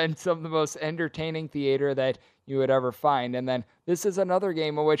 that would have been some of the most entertaining theater that you would ever find. And then this is another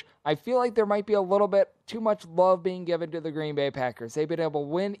game in which I feel like there might be a little bit too much love being given to the Green Bay Packers. They've been able to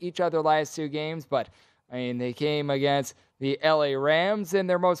win each other last 2 games, but I mean, they came against the LA Rams in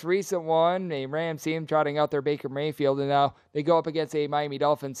their most recent one, a Rams team trotting out their Baker Mayfield, and now they go up against a Miami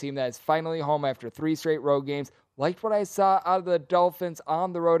Dolphins team that is finally home after 3 straight road games. Liked what I saw out of the Dolphins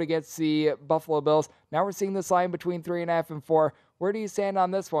on the road against the Buffalo Bills. Now we're seeing this line between 3.5 and 4. Where do you stand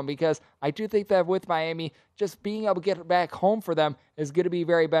on this one? Because I do think that with Miami, just being able to get back home for them is going to be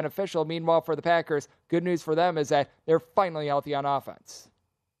very beneficial. Meanwhile, for the Packers, good news for them is that they're finally healthy on offense.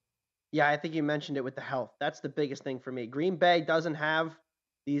 Yeah, I think you mentioned it with the health. That's the biggest thing for me. Green Bay doesn't have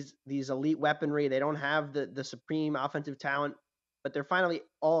these elite weaponry. They don't have the supreme offensive talent, but they're finally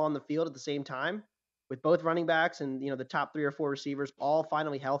all on the field at the same time with both running backs and the top 3 or 4 receivers all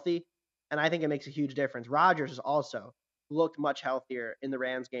finally healthy. And I think it makes a huge difference. Rodgers has also looked much healthier in the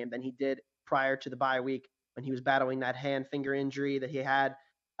Rams game than he did prior to the bye week when he was battling that hand-finger injury that he had.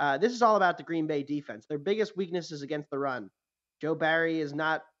 This is all about the Green Bay defense. Their biggest weakness is against the run. Joe Barry has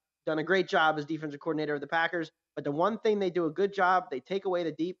not done a great job as defensive coordinator of the Packers, but the one thing they do a good job, they take away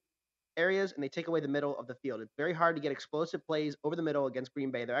the deep areas and they take away the middle of the field. It's very hard to get explosive plays over the middle against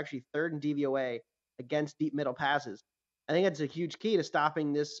Green Bay. They're actually 3rd in DVOA against deep middle passes. I think that's a huge key to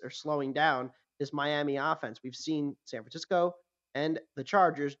stopping this or slowing down this Miami offense. We've seen San Francisco and the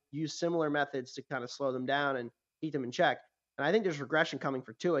Chargers use similar methods to kind of slow them down and keep them in check. And I think there's regression coming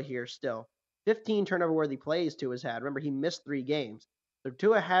for Tua here still. 15 turnover-worthy plays Tua's had. Remember, he missed 3 games. So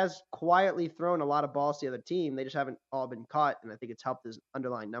Tua has quietly thrown a lot of balls to the other team. They just haven't all been caught, and I think it's helped his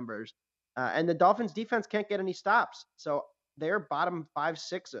underlying numbers. And the Dolphins' defense can't get any stops. So they're bottom 5,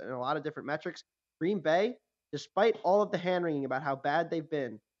 6 in a lot of different metrics. Green Bay, despite all of the hand-wringing about how bad they've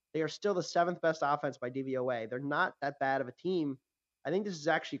been, they are still the 7th best offense by DVOA. They're not that bad of a team. I think this is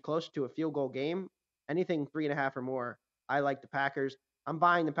actually closer to a field goal game. Anything 3.5 or more, I like the Packers. I'm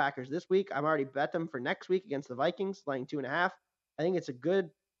buying the Packers this week. I've already bet them for next week against the Vikings, laying 2.5. I think it's a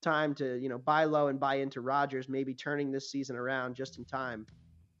good time to, buy low and buy into Rodgers, maybe turning this season around just in time,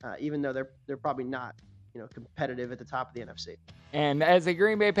 even though they're probably not, competitive at the top of the NFC. And as a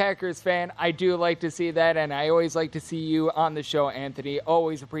Green Bay Packers fan, I do like to see that, and I always like to see you on the show, Anthony.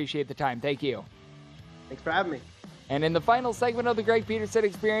 Always appreciate the time. Thank you. Thanks for having me. And in the final segment of the Greg Peterson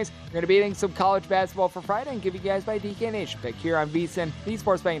Experience, we're going to be hitting some college basketball for Friday and give you guys my DK Nation pick here on VSiN, the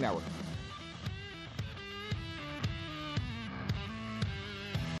Sports Betting Network.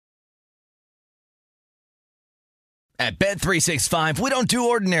 At Bet365, we don't do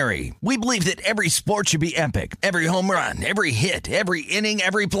ordinary. We believe that every sport should be epic. Every home run, every hit, every inning,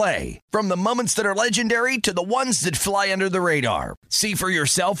 every play. From the moments that are legendary to the ones that fly under the radar. See for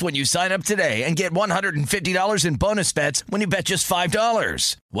yourself when you sign up today and get $150 in bonus bets when you bet just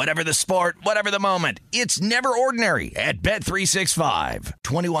 $5. Whatever the sport, whatever the moment, it's never ordinary at Bet365.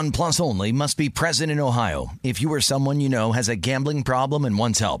 21 plus only. Must be present in Ohio. If you or someone you know has a gambling problem and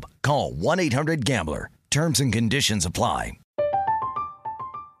wants help, call 1-800-GAMBLER. Terms and conditions apply.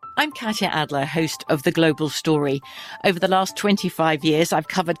 I'm Katya Adler, host of The Global Story. Over the last 25 years, I've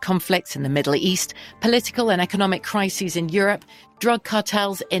covered conflicts in the Middle East, political and economic crises in Europe, drug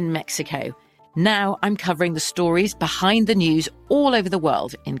cartels in Mexico. Now I'm covering the stories behind the news all over the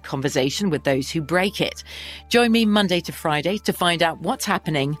world in conversation with those who break it. Join me Monday to Friday to find out what's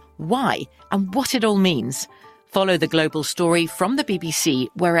happening, why, and what it all means. Follow The Global Story from the BBC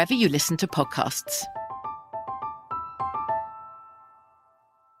wherever you listen to podcasts.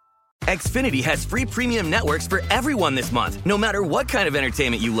 Xfinity has free premium networks for everyone this month, no matter what kind of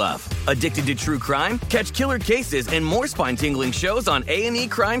entertainment you love. Addicted to true crime? Catch killer cases and more spine-tingling shows on A&E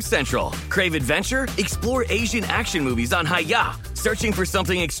Crime Central. Crave adventure? Explore Asian action movies on Hi-Ya. Searching for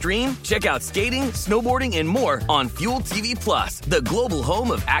something extreme? Check out skating, snowboarding, and more on Fuel TV Plus, the global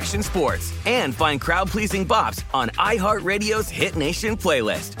home of action sports. And find crowd-pleasing bops on iHeartRadio's Hit Nation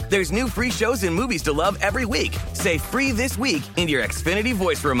playlist. There's new free shows and movies to love every week. Say free this week in your Xfinity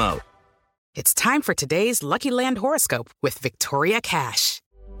voice remote. It's time for today's Lucky Land horoscope with Victoria Cash.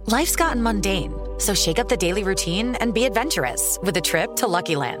 Life's gotten mundane, so shake up the daily routine and be adventurous with a trip to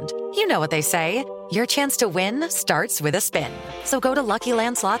Lucky Land. You know what they say, your chance to win starts with a spin. So go to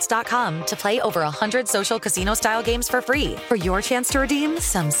LuckyLandSlots.com to play over 100 social casino-style games for free for your chance to redeem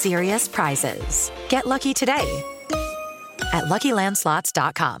some serious prizes. Get lucky today at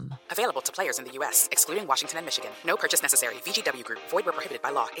LuckyLandSlots.com. Available to players in the U.S., excluding Washington and Michigan. No purchase necessary. VGW Group. Void where prohibited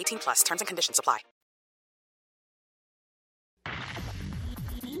by law. 18 plus. Terms and conditions apply.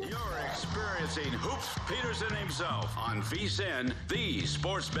 You're experiencing Hoops Peterson himself on VSiN, the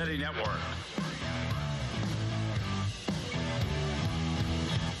Sports Betting Network.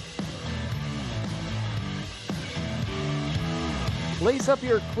 Lace up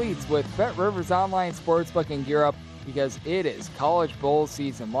your cleats with BetRivers Online Sportsbook and gear up because it is College Bowl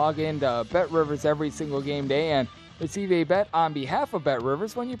season. Log in to BetRivers every single game day and receive a bet on behalf of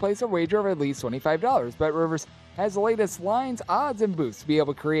BetRivers when you place a wager of at least $25. BetRivers has the latest lines, odds, and boosts to be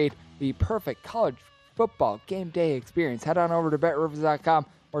able to create the perfect college football game day experience. Head on over to BetRivers.com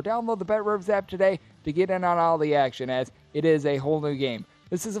or download the BetRivers app today to get in on all the action as it is a whole new game.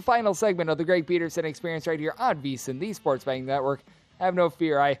 This is the final segment of the Greg Peterson Experience right here on VSiN, the Sports Betting Network. Have no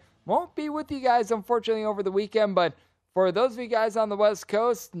fear, I won't be with you guys, unfortunately, over the weekend, but for those of you guys on the West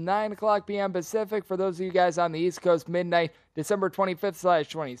Coast, 9 o'clock p.m. Pacific. For those of you guys on the East Coast, midnight, December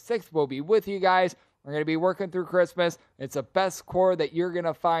 25th/26th, we'll be with you guys. We're going to be working through Christmas. It's the best core that you're going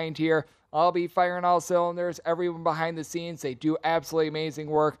to find here. I'll be firing all cylinders. Everyone behind the scenes, they do absolutely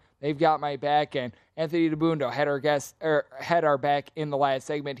amazing work. They've got my back, and Anthony DeBundo had our back in the last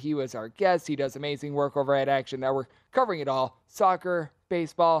segment. He was our guest. He does amazing work over at Action Network, covering it all. Soccer,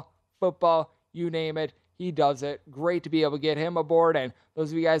 baseball, football, you name it. He does it. Great to be able to get him aboard. And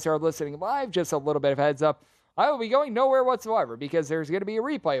those of you guys who are listening live, just a little bit of heads up, I will be going nowhere whatsoever because there's going to be a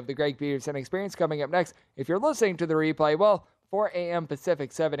replay of the Greg Peterson Experience coming up next. If you're listening to the replay, well, 4 a.m.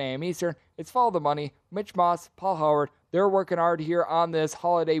 Pacific, 7 a.m. Eastern, it's Follow the Money. Mitch Moss, Paul Howard, they're working hard here on this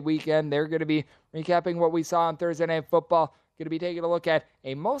holiday weekend. They're going to be recapping what we saw on Thursday Night Football. Going to be taking a look at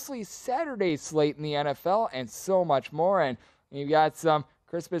a mostly Saturday slate in the NFL and so much more. And you've got some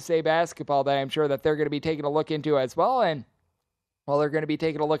Christmas Day basketball that I'm sure that they're going to be taking a look into as well. And while they're going to be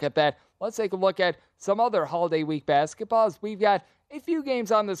taking a look at that, let's take a look at some other holiday week basketballs. We've got a few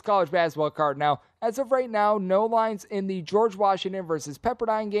games on this college basketball card. Now, as of right now, no lines in the George Washington versus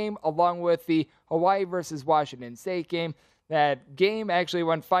Pepperdine game, along with the Hawaii versus Washington State game. That game actually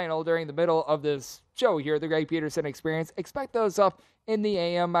went final during the middle of this show here, the Greg Peterson Experience. Expect those up in the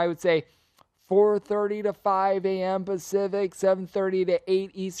AM, I would say 4:30 to 5 a.m. Pacific, 7:30 to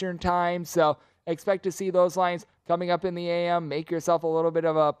 8 Eastern time. So expect to see those lines coming up in the AM. Make yourself a little bit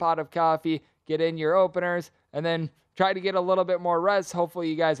of a pot of coffee, get in your openers, and then try to get a little bit more rest. Hopefully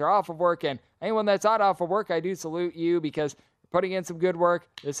you guys are off of work, and anyone that's not off of work, I do salute you because you're putting in some good work.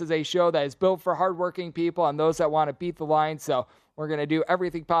 This is a show that is built for hardworking people and those that want to beat the line. So we're going to do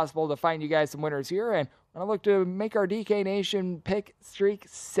everything possible to find you guys some winners here, and we're going to look to make our DK Nation pick streak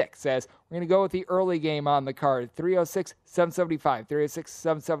 6 as we're going to go with the early game on the card. 306-775,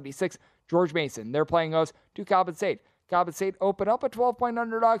 306-776. George Mason, they're playing host to Coppin State. Coppin State open up a 12-point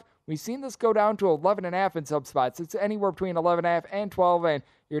underdog. We've seen this go down to 11.5 in some spots. It's anywhere between 11.5 and 12, and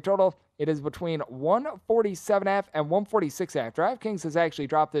your total, it is between 147.5 and 146.5. DraftKings has actually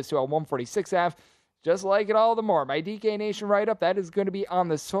dropped this to a 146.5. Just like it all the more. My DK Nation write-up, that is going to be on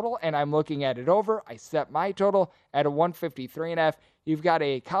this total, and I'm looking at it over. I set my total at a 153.5. You've got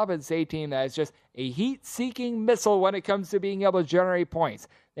a Coppin State team that is just a heat-seeking missile when it comes to being able to generate points.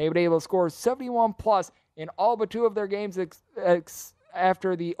 They've been able to score 71-plus in all but 2 of their games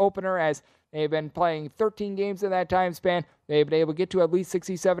after the opener, as they've been playing 13 games in that time span. They've been able to get to at least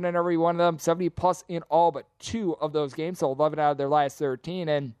 67 in every one of them, 70-plus in all but 2 of those games, so 11 out of their last 13.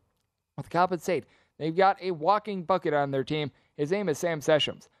 And with Coppin State, they've got a walking bucket on their team. His name is Sam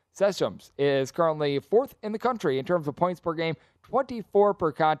Sessions. Sessions is currently 4th in the country in terms of points per game, 24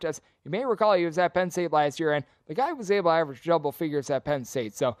 per contest. You may recall he was at Penn State last year, and the guy was able to average double figures at Penn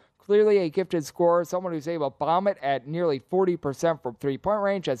State. So clearly a gifted scorer, someone who's able to bomb it at nearly 40% from three-point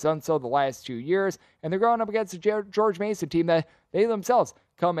range, has done so the last 2 years. And they're going up against the George Mason team that they themselves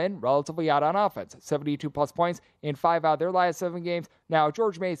come in relatively out on offense. 72-plus points in 5 out of their last 7 games. Now,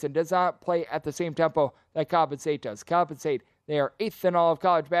 George Mason does not play at the same tempo that Coppin State does. Coppin State, they are 8th in all of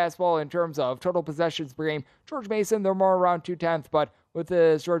college basketball in terms of total possessions per game. George Mason, they're more around 2/10, but with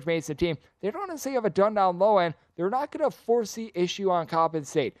this George Mason team, they don't necessarily have a done down low end. They're not going to force the issue on Coppin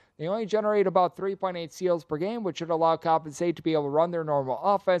State. They only generate about 3.8 steals per game, which should allow Coppin State to be able to run their normal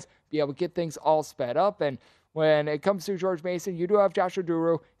offense, be able to get things all sped up. And when it comes to George Mason, you do have Joshua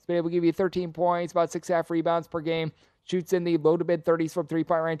Duru. He's been able to give you 13 points, about 6.5 rebounds per game. Shoots in the low to mid 30s from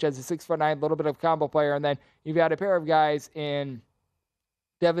 3-point range as a 6'9", little bit of combo player. And then you've got a pair of guys in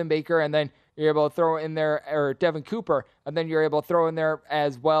Devin Baker, and then you're able to throw in there, or Devin Cooper, and then you're able to throw in there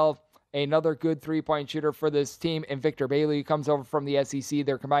as well another good 3-point shooter for this team, and Victor Bailey, who comes over from the SEC.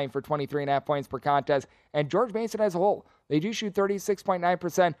 They're combining for 23.5 points per contest. And George Mason as a whole, they do shoot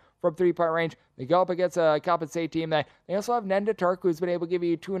 36.9% from 3-point range. They go up against a Coppin State team that they also have Nenda Turk, who's been able to give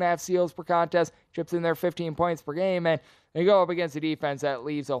you 2.5 steals per contest, chips in there 15 points per game, and they go up against a defense that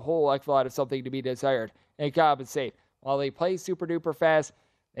leaves a whole heck of a lot of something to be desired in Coppin State. While they play super duper fast,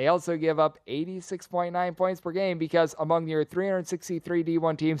 they also give up 86.9 points per game because among your 363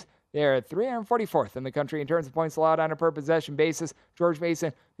 D1 teams, they're 344th in the country in terms of points allowed on a per possession basis. George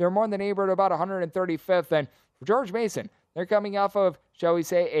Mason, they're more than neighbor at about 135th. And for George Mason, they're coming off of, shall we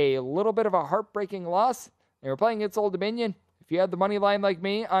say, a little bit of a heartbreaking loss. They were playing against Old Dominion. If you had the money line like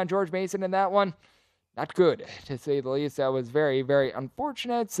me on George Mason in that one, not good, to say the least. That was very, very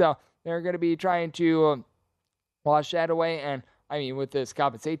unfortunate. So they're going to be trying to wash that away. And I mean, with this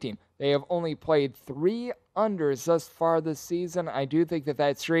Coppin State team, they have only played 3 unders thus far this season. I do think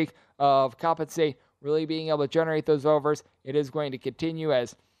that streak of Coppin State really being able to generate those overs, it is going to continue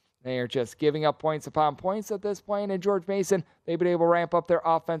as they are just giving up points upon points at this point. And George Mason, they've been able to ramp up their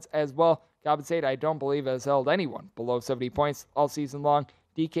offense as well. Coppin State, I don't believe, has held anyone below 70 points all season long.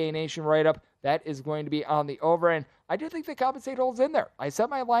 DK Nation write-up, that is going to be on the over. And I do think that Coppin State holds in there. I set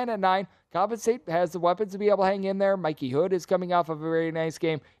my line at 9. Coppin State has the weapons to be able to hang in there. Mikey Hood is coming off of a very nice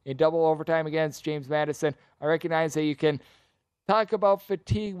game in double overtime against James Madison. I recognize that you can talk about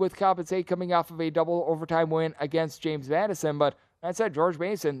fatigue with Coppin State coming off of a double overtime win against James Madison, but that said, George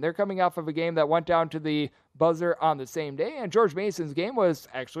Mason, they're coming off of a game that went down to the buzzer on the same day, and George Mason's game was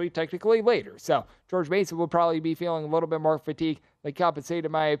actually technically later. So George Mason will probably be feeling a little bit more fatigue than Coppin State,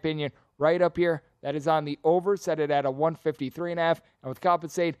 in my opinion. Right up here, that is on the over, set it at a 153.5, and with Coppin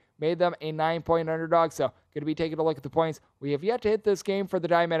State, made them a 9-point underdog. So going to be taking a look at the points. We have yet to hit this game for the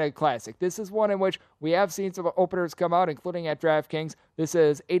Diamond Egg Classic. This is one in which we have seen some openers come out, including at DraftKings. This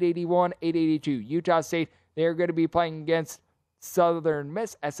is 881, 882. Utah State, they're going to be playing against Southern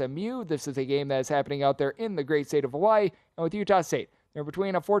Miss, SMU. This is a game that is happening out there in the great state of Hawaii. And with Utah State, they're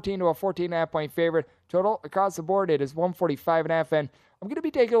between a 14 to a 14.5 point favorite. Total across the board, it is 145.5. And I'm going to be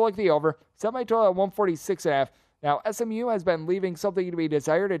taking a look at the over. Set my total at 146.5. Now, SMU has been leaving something to be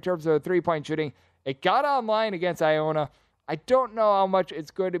desired in terms of 3-point shooting. It got online against Iona. I don't know how much it's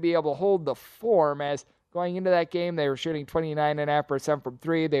going to be able to hold the form, as going into that game, they were shooting 29.5% from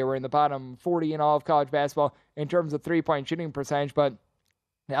 3. They were in the bottom 40 in all of college basketball in terms of 3-point shooting percentage. But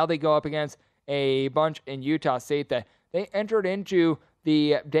now they go up against a bunch in Utah State that they entered into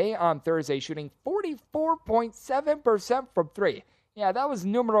the day on Thursday shooting 44.7% from 3. Yeah, that was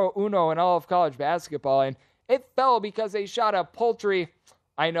numero uno in all of college basketball. And it fell because they shot a paltry,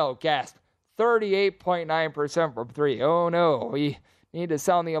 I know, gasp, 38.9% from 3. Oh no, we need to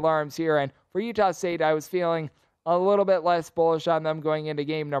sound the alarms here. And for Utah State, I was feeling a little bit less bullish on them going into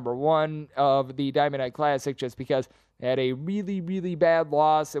game number 1 of the Diamond Egg Classic, just because they had a really, really bad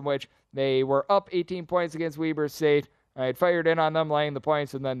loss in which they were up 18 points against Weber State. I had fired in on them laying the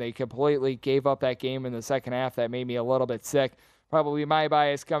points, and then they completely gave up that game in the second half. That made me a little bit sick. Probably my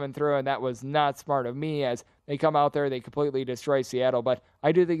bias coming through, and that was not smart of me, as they come out there, they completely destroy Seattle. But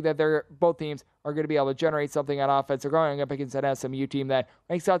I do think that both teams are going to be able to generate something on offense. They're going up against an SMU team that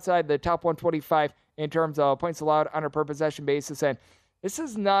ranks outside the top 125 in terms of points allowed on a per possession basis. And this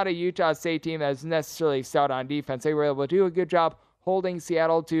is not a Utah State team that is necessarily stout on defense. They were able to do a good job holding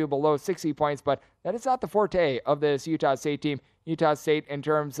Seattle to below 60 points, but that is not the forte of this Utah State team. Utah State, in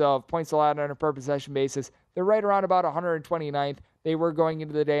terms of points allowed on a per possession basis, they're right around about 129th. They were going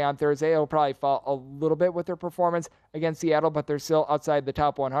into the day on Thursday. It'll probably fall a little bit with their performance against Seattle, but they're still outside the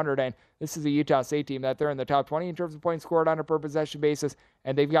top 100. And this is a Utah State team that they're in the top 20 in terms of points scored on a per possession basis,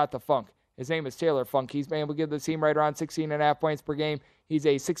 and they've got the funk. His name is Taylor Funk. He's been able to give the team right around 16.5 points per game. He's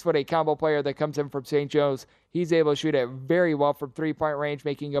a 6'8" combo player that comes in from St. Joe's. He's able to shoot it very well from 3-point range,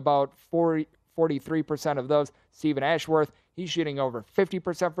 making about 43% of those. Stephen Ashworth, He's shooting over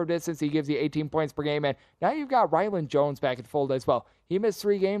 50% from distance. He gives you 18 points per game. And now you've got Rylan Jones back in the fold as well. He missed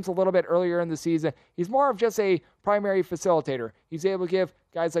 3 games a little bit earlier in the season. He's more of just a primary facilitator. He's able to give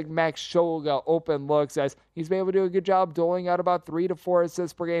guys like Max Scholga open looks, as he's been able to do a good job doling out about 3 to 4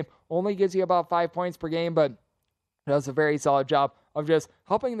 assists per game. Only gives you about 5 points per game, but does a very solid job of just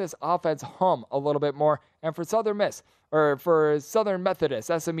helping this offense hum a little bit more. And for Southern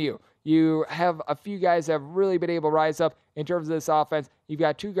Methodist, SMU, you have a few guys that have really been able to rise up in terms of this offense. You've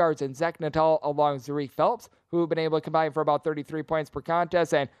got 2 guards in Zach Natal along with Zariq Phelps, who have been able to combine for about 33 points per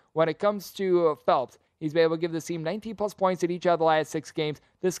contest. And when it comes to Phelps, he's been able to give the team 19-plus points in each of the last 6 games.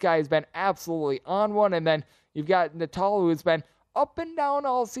 This guy has been absolutely on one. And then you've got Natal, who has been up and down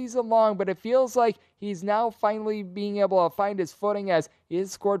all season long, but it feels like he's now finally being able to find his footing, as he has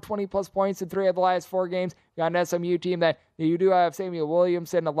scored 20-plus points in 3 of the last 4 games. You got an SMU team that you do have Samuel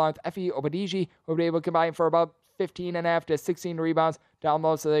Williamson along with Efe Obadiji, who have been able to combine for about 15.5 to 16 rebounds down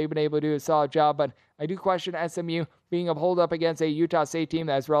low, so they've been able to do a solid job. But I do question SMU being able to hold up against a Utah State team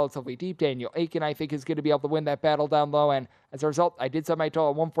that is relatively deep. Daniel Aiken, I think, is going to be able to win that battle down low, and as a result, I did set my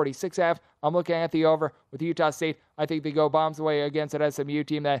total at 146.5. I'm looking at the over with Utah State. I think they go bombs away against an SMU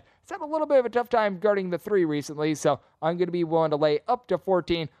team that has had a little bit of a tough time guarding the 3 recently, so I'm going to be willing to lay up to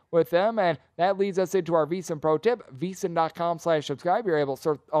 14 with them. And that leads us into our VSiN Pro Tip, VSiN.com/subscribe. You're able to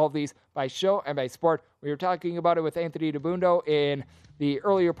sort all of these by show and by sport. We were talking about it with Anthony DeBundo in the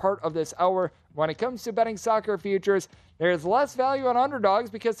earlier part of this hour. When it comes to betting soccer futures, there's less value on underdogs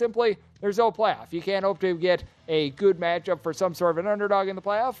because simply there's no playoff. You can't hope to get a good matchup for some sort of an underdog in the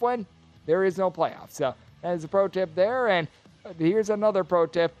playoff when there is no playoff. So that is a pro tip there. And here's another pro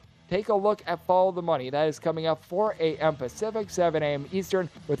tip. Take a look at Follow the Money. That is coming up 4 a.m. Pacific, 7 a.m. Eastern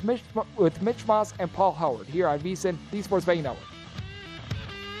with Mitch Moss and Paul Howard here on VSiN, the Sports Betting Network.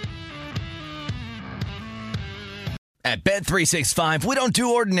 At Bet365, we don't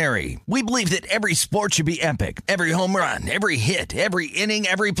do ordinary. We believe that every sport should be epic. Every home run, every hit, every inning,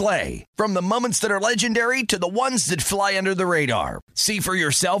 every play. From the moments that are legendary to the ones that fly under the radar. See for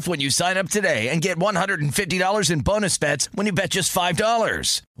yourself when you sign up today and get $150 in bonus bets when you bet just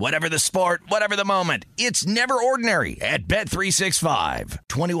 $5. Whatever the sport, whatever the moment, it's never ordinary at Bet365.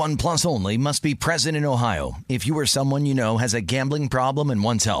 21 plus only. Must be present in Ohio. If you or someone you know has a gambling problem and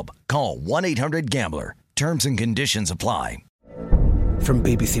wants help, call 1-800-GAMBLER. Terms and conditions apply. From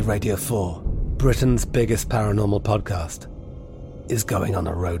BBC Radio 4, Britain's biggest paranormal podcast is going on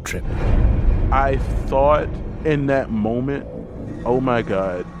a road trip. I thought in that moment, oh my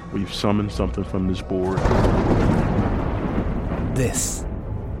God, we've summoned something from this board. This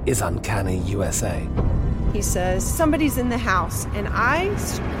is Uncanny USA. He says, somebody's in the house, and I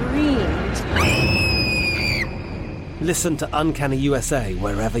screamed. Listen to Uncanny USA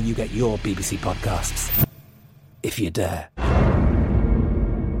wherever you get your BBC podcasts, if you dare.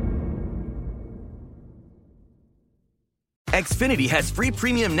 Xfinity has free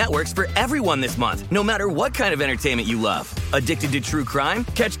premium networks for everyone this month, no matter what kind of entertainment you love. Addicted to true crime?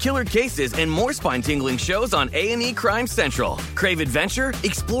 Catch killer cases and more spine-tingling shows on A&E Crime Central. Crave adventure?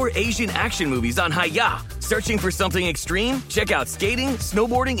 Explore Asian action movies on Hi-YAH. Searching for something extreme? Check out skating,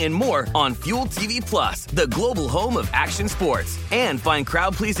 snowboarding, and more on Fuel TV Plus, the global home of action sports. And find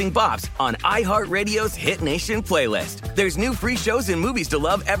crowd-pleasing bops on iHeartRadio's Hit Nation playlist. There's new free shows and movies to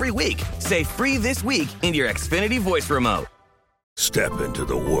love every week. Say free this week in your Xfinity voice remote. Step into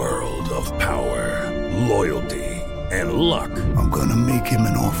the world of power, loyalty, and luck. I'm gonna make him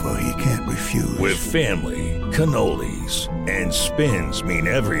an offer he can't refuse. With family, cannolis, and spins mean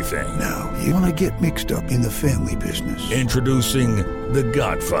everything. Now, you wanna get mixed up in the family business. Introducing The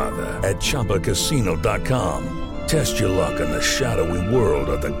Godfather at ChumbaCasino.com. Test your luck in the shadowy world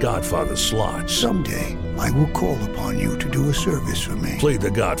of The Godfather slot. Someday, I will call upon you to do a service for me. Play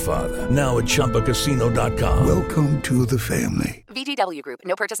The Godfather, now at ChumbaCasino.com. Welcome to the family. VGW Group.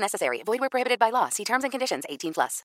 No purchase necessary. Void where prohibited by law. See terms and conditions. 18+.